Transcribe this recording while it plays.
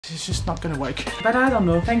It's just not gonna work. But I don't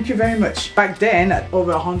know. Thank you very much. Back then, at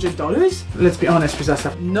over $100, let's be honest with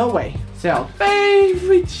ourselves. No way. Sell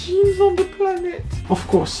favorite jeans on the planet. Of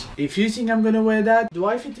course. If you think I'm gonna wear that, do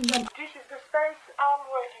I fit in them? This is the space I'm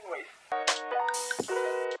working with.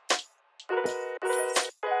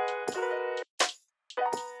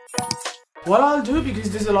 What I'll do, because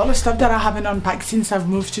there's a lot of stuff that I haven't unpacked since I've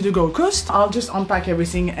moved to the Gold Coast, I'll just unpack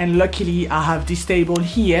everything, and luckily I have this table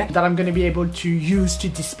here that I'm gonna be able to use to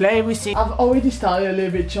display everything. I've already started a little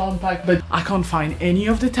bit to unpack, but I can't find any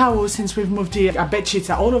of the towels since we've moved here. Our bed sheets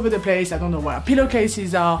are all over the place. I don't know where our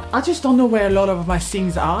pillowcases are. I just don't know where a lot of my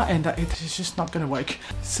things are, and it's just not gonna work.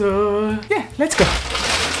 So yeah, let's go.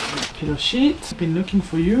 Pillow sheet, been looking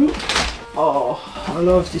for you. Oh, I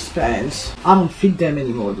love these pants. I don't fit them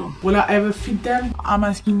anymore though. Will I ever fit them? I'm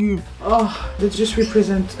asking you. Oh, they just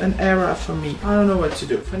represent an era for me. I don't know what to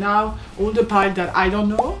do. For now, all the pile that I don't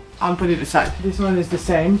know, I'll put it aside. This one is the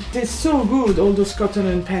same. They're so good, all those cotton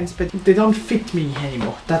and pants, but they don't fit me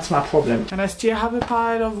anymore. That's my problem. And I still have a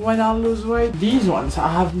pile of when I'll lose weight. These ones, I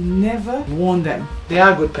have never worn them. They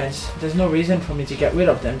are good pants. There's no reason for me to get rid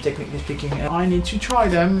of them, technically speaking. I need to try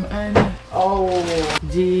them, and oh,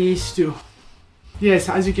 these two. Yes,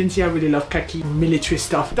 as you can see, I really love khaki military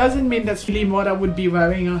stuff. Doesn't mean that's really what I would be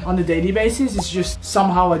wearing on a daily basis. It's just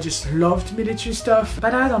somehow I just loved military stuff.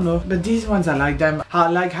 But I don't know. But these ones, I like them. I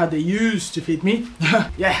like how they used to fit me.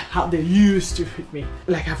 Yeah, how they used to fit me.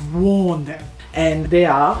 Like I've worn them. And they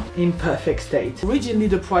are in perfect state. Originally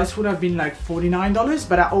the price would have been like $49,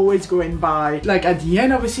 but I always go and buy like at the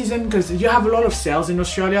end of a season, because you have a lot of sales in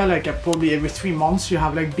Australia. Like probably every 3 months you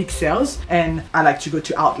have like big sales, and I like to go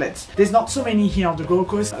to outlets. There's not so many here on the Gold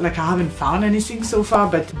Coast. Like I haven't found anything so far,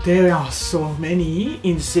 but there are so many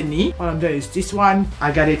in Sydney. What I'm doing is this one,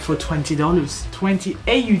 I got it for $20, 20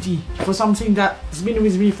 AUD, for something that's been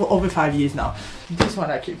with me for over 5 years now. This one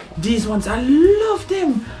I keep. These ones, I love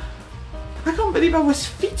them. I can't believe I was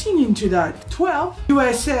fitting into that. 12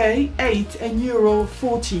 USA 8 and Euro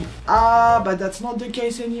 40. But that's not the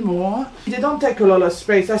case anymore. They don't take a lot of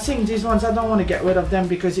space. I think these ones, I don't want to get rid of them,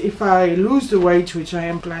 because if I lose the weight, which I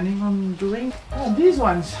am planning on doing. Oh, these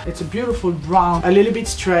ones, it's a beautiful brown, a little bit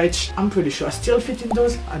stretched. I'm pretty sure I still fit in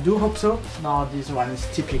those. I do hope so. No, these ones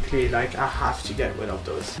typically, like I have to get rid of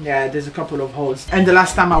those. Yeah, there's a couple of holes. And the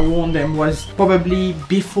last time I worn them was probably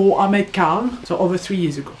before I met Carl. So over 3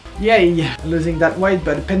 years ago. Yay, losing that weight,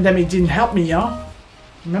 but the pandemic didn't help me, huh?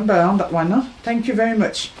 Remember that one, huh? Thank you very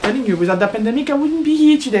much. Telling you, without the pandemic, I wouldn't be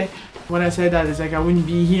here today. When I say that, it's like I wouldn't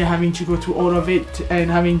be here having to go through all of it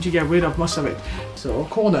and having to get rid of most of it. So,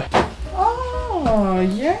 corner. Oh,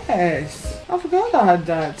 yes. I forgot I had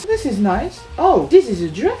that. This is nice. Oh, this is a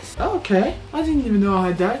dress. Okay. I didn't even know I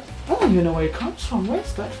had that. I don't even know where it comes from.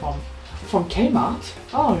 Where's that from? From Cleanout.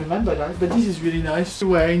 I don't remember that, but this is really nice to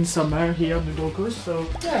wear in summer here on the Gold Coast. So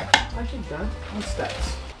yeah, I keep that. What's that?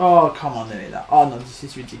 Oh, come on, Elena. Oh no, this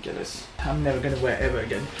is ridiculous. I'm never gonna wear it ever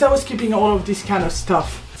again. So I was keeping all of this kind of stuff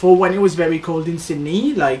for when it was very cold in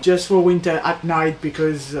Sydney, like just for winter at night,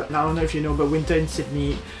 because I don't know if you know, but winter in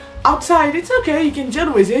Sydney, outside it's okay, you can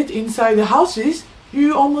deal with it. Inside the houses,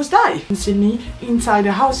 you almost die. In Sydney, inside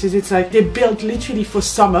the houses, it's like they're built literally for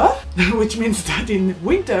summer, which means that in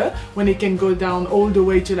winter, when it can go down all the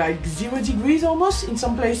way to like 0 degrees almost in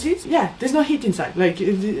some places, yeah, there's no heat inside. Like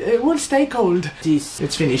it will stay cold.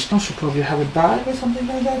 It's finished. I should probably have a bag or something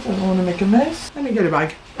like that. I don't want to make a mess. Let me get a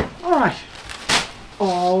bag. All right.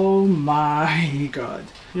 Oh my god.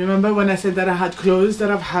 You remember when I said that I had clothes that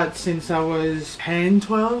I've had since I was 10,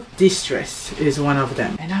 12? This dress is one of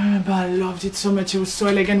them. And I remember I loved it so much. It was so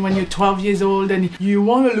elegant when you're 12 years old and you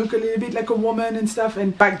want to look a little bit like a woman and stuff.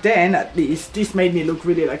 And back then, at least, this made me look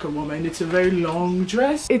really like a woman. It's a very long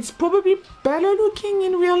dress. It's probably better looking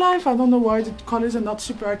in real life. I don't know why the colors are not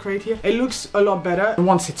super accurate here. It looks a lot better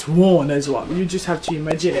once it's worn as well. You just have to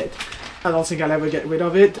imagine it. I don't think I'll ever get rid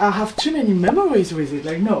of it. I have too many memories with it.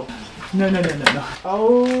 Like, no. No.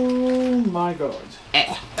 Oh my god.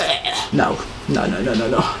 No.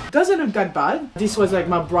 Doesn't look that bad. This was like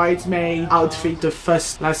my bridesmaid outfit, the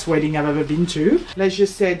last wedding I've ever been to. Let's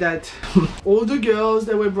just say that all the girls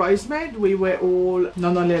that were bridesmaids, we were all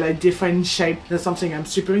not only like different shape. That's something I'm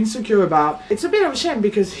super insecure about. It's a bit of a shame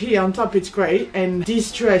because here on top it's great, and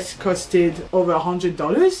this dress costed over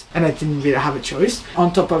 $100 and I didn't really have a choice.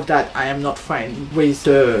 On top of that, I am not friends with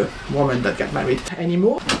the woman that got married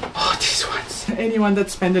anymore. Oh, these ones. Anyone that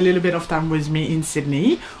spent a little bit of time with me in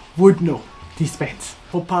Sydney would know these pants.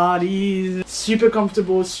 for parties. Super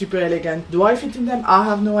comfortable, super elegant. Do I fit in them? I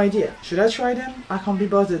have no idea. Should I try them? I can't be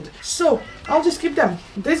bothered. So I'll just keep them.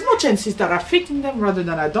 There's more chances that I fit in them rather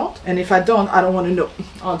than I don't. And if I don't want to know.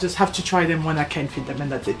 I'll just have to try them when I can fit them,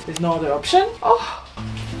 and that's it. There's no other option.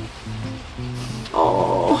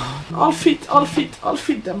 I'll fit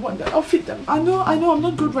them one day. I'll fit them. I know I'm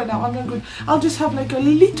not good right now. I'm not good. I'll just have like a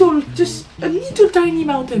little tiny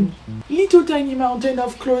mountain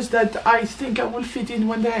of clothes that I think I will fit in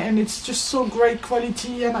one day, and it's just so great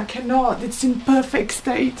quality, and I cannot. It's in perfect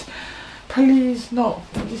state. Please, no.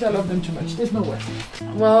 These, I love them too much. There's no way.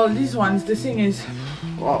 Well, these ones, the thing is,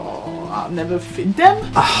 I'll never fit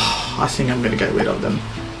them. I think I'm gonna get rid of them.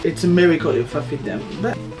 It's a miracle if I fit them,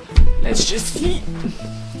 but let's just see.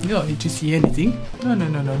 You don't need to see anything.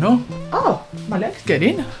 No. Oh, my legs get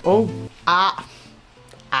in. Oh,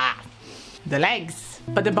 the legs.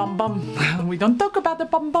 But the bum bum. We don't talk about the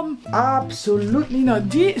bum bum. Absolutely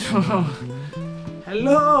not.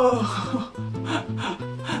 Hello.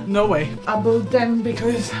 No way. I bought them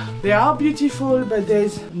because they are beautiful, but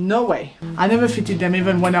there's no way. I never fitted them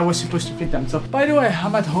even when I was supposed to fit them. So, by the way,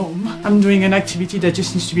 I'm at home. I'm doing an activity that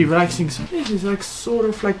just needs to be relaxing. So this is like sort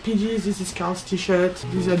of like PGs. This is Carl's t-shirt.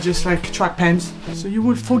 These are just like track pants. So you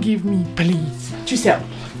will forgive me, please. To sell.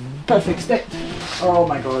 Perfect state. Oh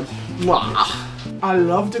my god. Wow. I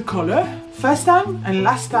love the color. First time and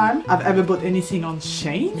last time I've ever bought anything on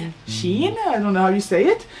Shein. I don't know how you say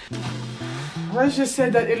it. Let's just say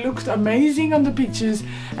that it looked amazing on the pictures,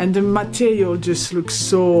 and the material just looks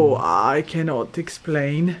so, I cannot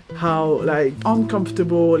explain how like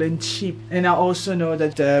uncomfortable and cheap. And I also know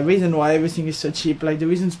that the reason why everything is so cheap, like the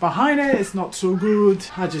reasons behind it, is not so good.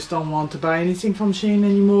 I just don't want to buy anything from Shein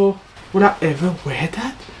anymore. Would I ever wear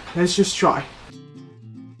that? Let's just try.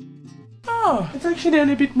 Oh, it's actually a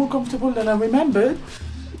little bit more comfortable than I remembered.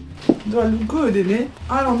 Do I look good in it?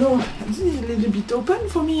 I don't know. This is a little bit open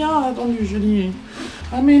for me. I don't usually...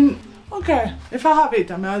 I mean, okay. If I have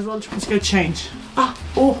it, I may as well just get change.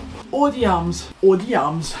 All the arms.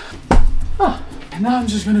 And now I'm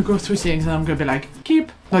just gonna go through things and I'm gonna be like,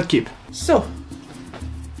 keep, not keep. So,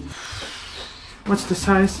 what's the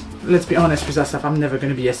size? Let's be honest with ourselves, I'm never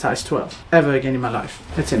gonna be a size 12 ever again in my life.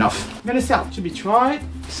 That's enough. I'm gonna sell. To be tried.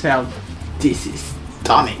 Sell. This is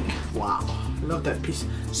stunning. Wow. Love that piece.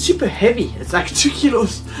 Super heavy. It's like 2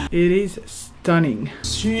 kilos. It is stunning.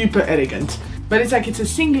 Super elegant. But it's like it's a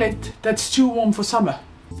singlet that's too warm for summer.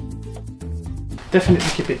 Definitely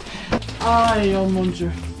keep it. Aïe, oh mon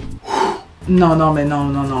dieu. Non,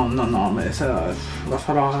 mais ça va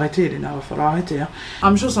falloir arrêter, Elena, va falloir arrêter. Hein.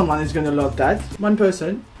 I'm sure someone is gonna love that. One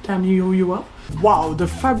person. Tell me who you are. Wow, the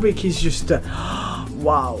fabric is just...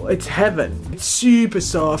 wow, it's heaven. It's super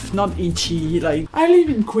soft, not itchy. Like, I live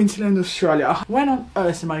in Queensland, Australia. When on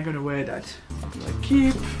earth am I gonna wear that? Do I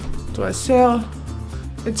keep? Do I sell?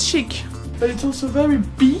 It's chic, but it's also very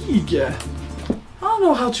big. I don't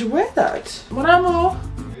know how to wear that. Mon amour,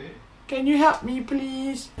 can you help me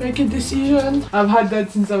please? Make a decision. I've had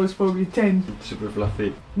that since I was probably 10. Super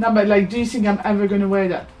fluffy. No, but like, do you think I'm ever gonna wear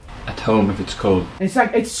that? At home if it's cold. It's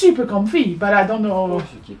like, it's super comfy, but I don't know. Of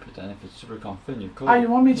course you keep it, and if it's super comfy and you're cold. Oh, you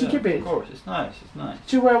want me to keep it? Of course, it's nice,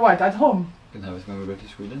 To wear what? At home? You can have it when we go to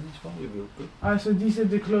Sweden as well, you'll be good. Ah, so these are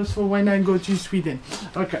the clothes for when I go to Sweden.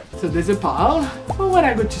 Okay, so there's a pile for when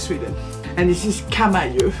I go to Sweden. And this is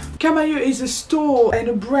Camailleux. Camailleux is a store and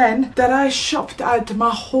a brand that I shopped at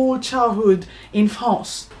my whole childhood in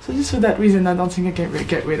France. So just for that reason, I don't think I can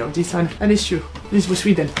get rid of this one. And it's true, this was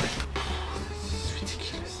Sweden.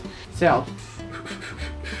 So,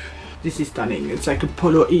 this is stunning. It's like a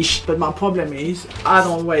polo-ish, but my problem is I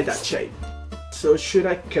don't wear that shape. So should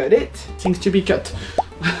I cut it? Things to be cut.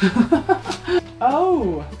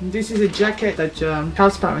 Oh, this is a jacket that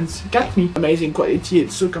Carl's parents got me. Amazing quality.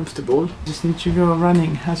 It's so comfortable. Just need to go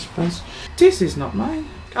running, I suppose. This is not mine.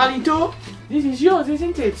 Carlito, this is yours,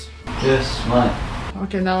 isn't it? Yes, mine.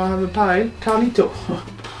 Okay, now I have a pile. Carlito.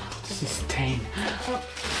 This is stain.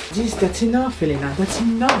 That's enough, Elena. That's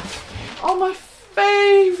enough. Oh, my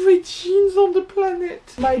favorite jeans on the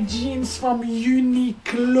planet. My jeans from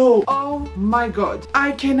Uniqlo. Oh my god.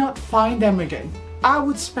 I cannot find them again. I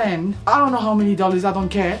would spend, I don't know how many dollars, I don't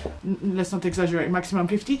care. Let's not exaggerate, maximum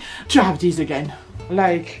 50, to have these again.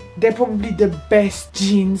 Like, they're probably the best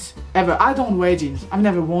jeans ever. I don't wear jeans. I've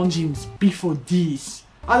never worn jeans before these.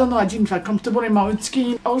 I don't know, I didn't feel comfortable in my own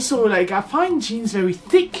skin. Also, like, I find jeans very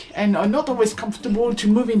thick and are not always comfortable to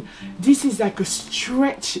move in. This is like a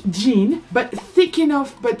stretch jean, but thick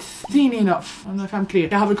enough, but thin enough. I don't know if I'm clear.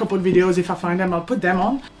 I have a couple of videos, if I find them, I'll put them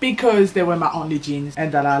on. Because they were my only jeans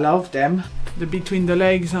and that I love them. The between the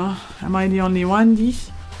legs, huh? Am I the only one,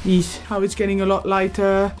 these? is how it's getting a lot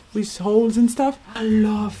lighter with holes and stuff. I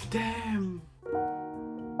love them.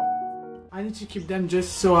 I need to keep them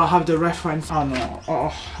just so I have the reference. Oh no,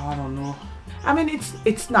 oh, I don't know. I mean,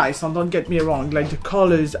 it's nice, and don't get me wrong, like the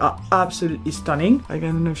colors are absolutely stunning. Like, I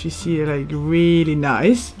don't know if you see it, like really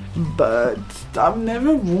nice, but I've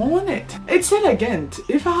never worn it. It's elegant.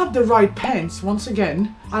 If I have the right pants, once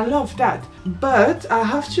again, I love that. But I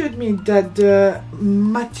have to admit that the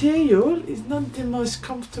material is not the most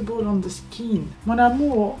comfortable on the skin. Mon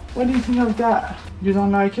amour, what do you think of that? You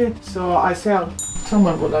don't like it? So I sell.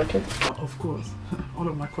 Someone would like it. Of course. All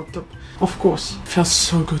of my crop top. Of course. Feels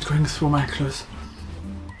so good going through my clothes.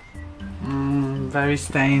 Very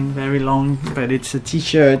stained, very long, but it's a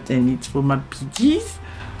t-shirt and it's for my PGs.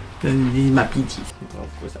 Then these my PGs.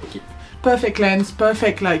 Of course I keep. Perfect length,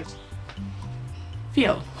 perfect like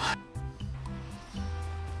feel.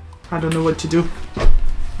 I don't know what to do.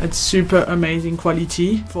 It's super amazing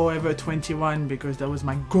quality. Forever 21 because that was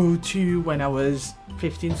my go-to when I was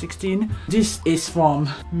 15, 16. This is from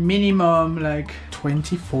minimum like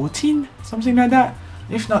 2014, something like that.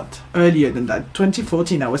 If not earlier than that.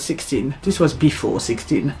 2014 I was 16. This was before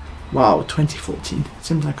 16. Wow, 2014.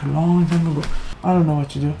 Seems like a long time ago. I don't know what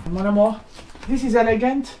to do. Mon amour, this is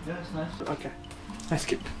elegant. Yeah, it's nice. Okay, let's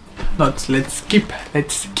skip. Not let's skip,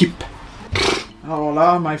 let's skip.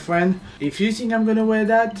 Hola, my friend. If you think I'm gonna wear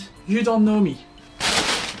that, you don't know me.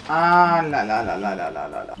 Ah, la la la la la la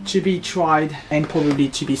la la. To be tried and probably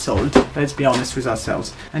to be sold. Let's be honest with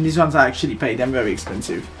ourselves. And these ones I actually paid them very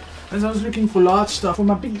expensive. As I was looking for large stuff for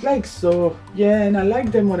my big legs, so yeah, and I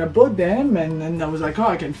liked them when I bought them, and I was like, oh,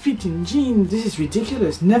 I can fit in jeans. This is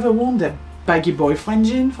ridiculous. Never worn that baggy boyfriend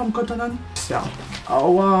jean from Cotton On. So,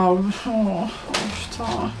 oh wow,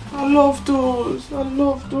 oh, I love those. I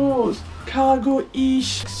love those.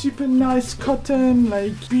 Cargo-ish, super nice cotton,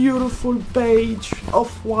 like beautiful beige,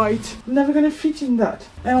 off-white. Never gonna fit in that.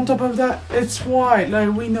 And on top of that, it's white,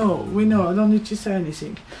 like we know, I don't need to say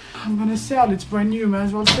anything. I'm gonna sell, it's brand new, may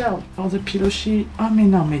as well sell. Oh, the pillow sheet, I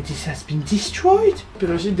mean, no, this has been destroyed.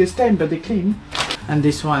 Pillow sheet, they stain, but they clean. And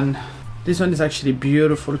this one is actually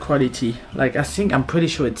beautiful quality. Like, I'm pretty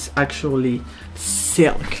sure it's actually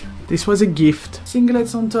silk. This was a gift.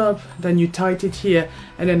 Singlets on top, then you tight it here,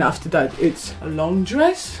 and then after that it's a long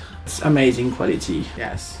dress. It's amazing quality,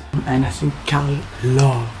 yes. And I think Carl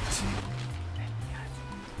loves it.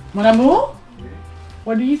 Mon amour?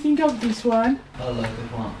 What do you think of this one? I like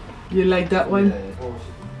that one. You like that one? Yeah, of course.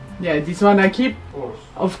 Yeah, this one I keep?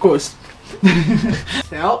 Of course.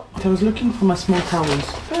 So, I was looking for my small towels.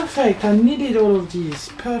 Perfect, I needed all of these.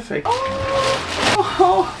 Perfect.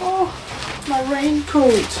 Oh, my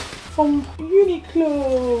raincoat. From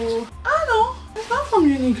Uniqlo. Ah no, it's not from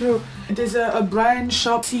Uniqlo. There's a brand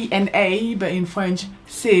shop, C&A, but in French,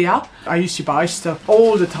 CA. I used to buy stuff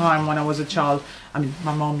all the time when I was a child. I mean,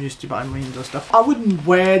 my mom used to buy me those stuff. I wouldn't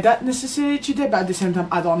wear that necessarily today, but at the same time,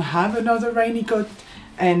 I don't have another raincoat.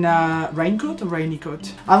 And raincoat or rainy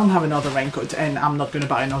coat? I don't have another raincoat, and I'm not gonna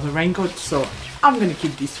buy another raincoat, so I'm gonna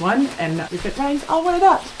keep this one. And if it rains, I'll wear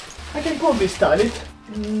that. I can probably style it.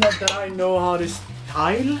 Not that I know how to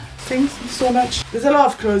style things so much. There's a lot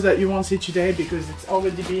of clothes that you won't see today because it's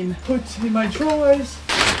already been put in my drawers.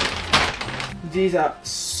 These are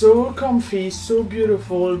so comfy, so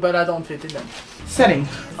beautiful, but I don't fit in them. Setting.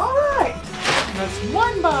 Alright, that's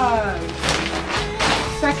one bag.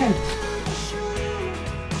 Second